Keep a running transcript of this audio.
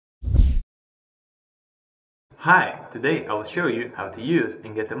Hi, today I will show you how to use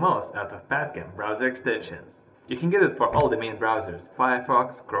and get the most out of PassCamp browser extension. You can get it for all the main browsers,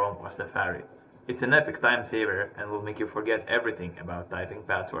 Firefox, Chrome or Safari. It's an epic time saver and will make you forget everything about typing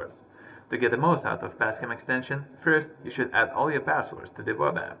passwords. To get the most out of PassCamp extension, first you should add all your passwords to the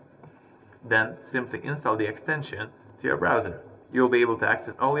web app. Then simply install the extension to your browser. You'll be able to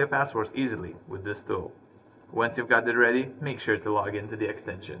access all your passwords easily with this tool. Once you've got it ready, make sure to log into the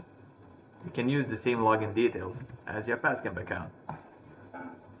extension. You can use the same login details as your PassCamp account.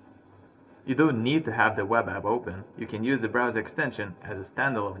 You don't need to have the web app open. You can use the browser extension as a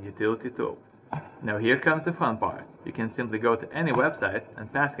standalone utility tool. Now here comes the fun part. You can simply go to any website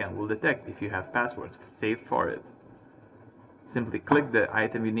and PassCamp will detect if you have passwords saved for it. Simply click the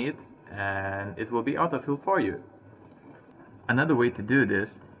item you need and it will be autofill for you. Another way to do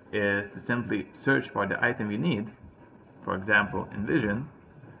this is to simply search for the item you need, for example Envision.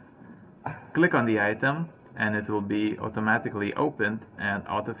 Click on the item and it will be automatically opened and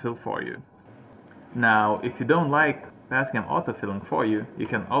autofill for you. Now, if you don't like PassCamp autofilling for you, you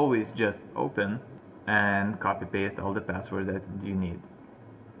can always just open and copy paste all the passwords that you need.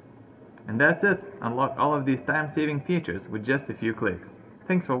 And that's it. Unlock all of these time-saving features with just a few clicks.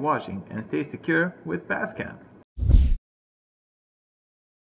 Thanks for watching and stay secure with PassCamp.